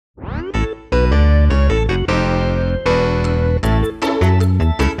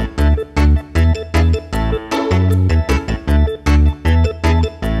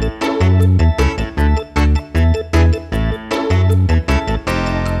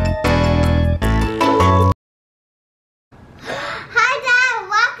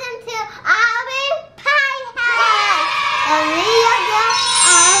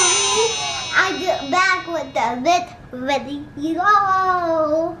ready,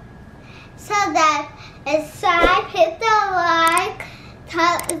 go! So that inside, hit the like,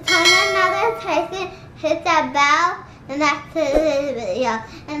 turn another second, hit that bell, and that's the video.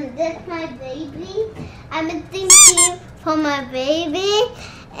 And this is my baby. I'm thinking for my baby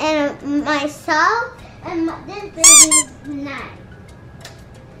and myself, and this baby's nice.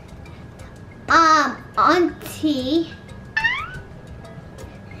 Auntie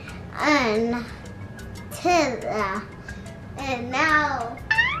and Tilla, and now,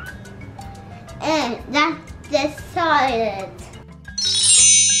 and that's decided.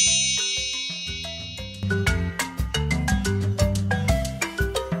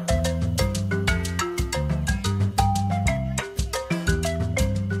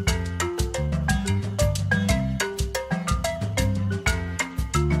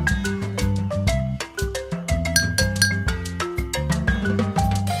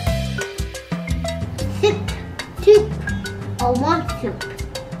 Soup. I want soup.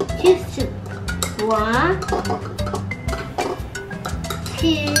 Two soup. 1,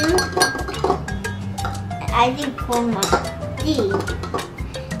 2. I think for my D.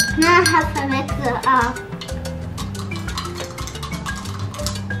 Now I have to mix it up.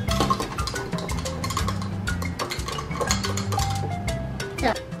 So,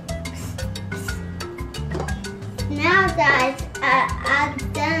 now that I've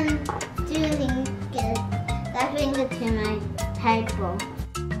done doing it, let's bring it to my table.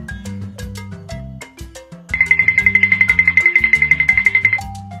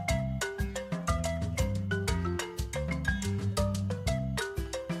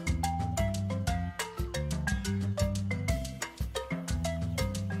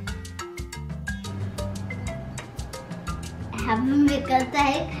 I haven't because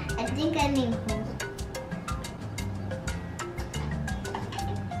I think I need holes.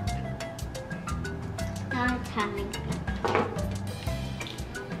 Now it's coming.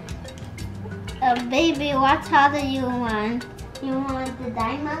 Baby, what color do you want? You want the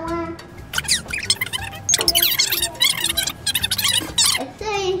diamond one? I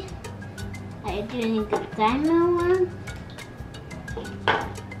say, are you doing the diamond one?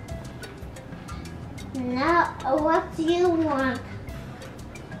 Now, what do you want?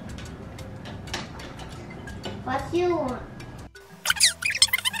 What do you want?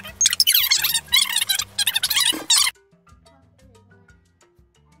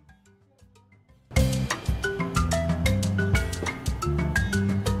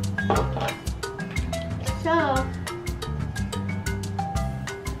 So,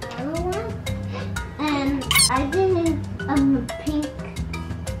 another one, and I did pink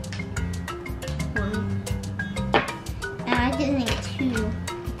one, and I did need 2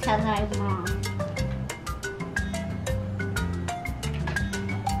 because I'm wrong.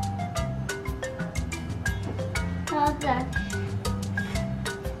 So that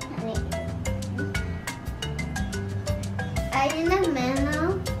I in the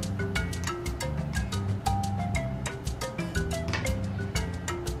middle.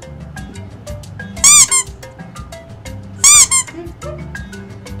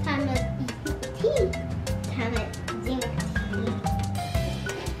 Time to eat tea. Time to drink tea.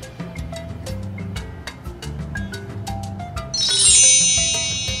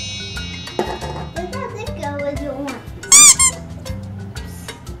 Where does it go with your one?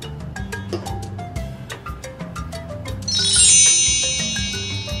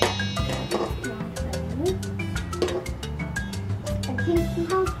 I think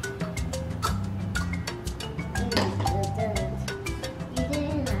now.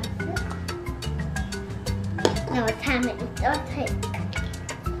 Now it's time to eat our cake.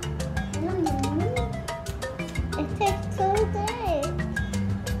 It tastes so good.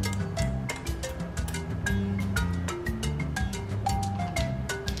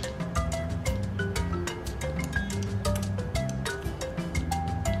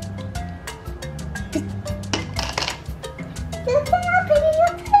 This is not being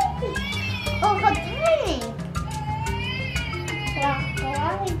your cake. Oh, how tiny. Well,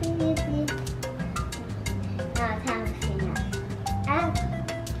 why would you use these? Now it's time to finish. And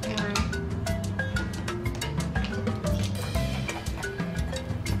 1.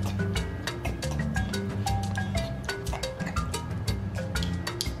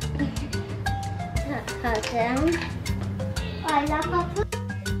 Cut them. I love it.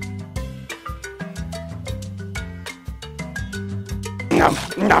 Nom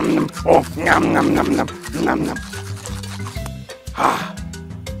nom nom. Oh, nom nom nom nom nom nom. Ah.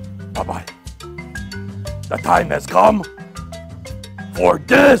 Bye-bye. The time has come for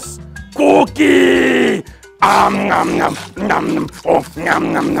this cookie. Nom nom nom nom. Oh,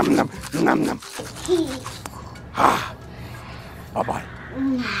 nom nom nom nom nom nom. Ah. So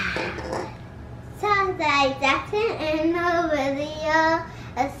guys, that's it in the video.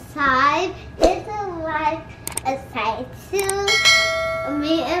 Aside, hit the like, aside to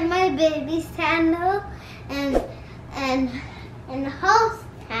me and my baby's channel and host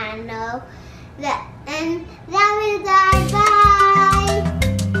channel. And love you guys.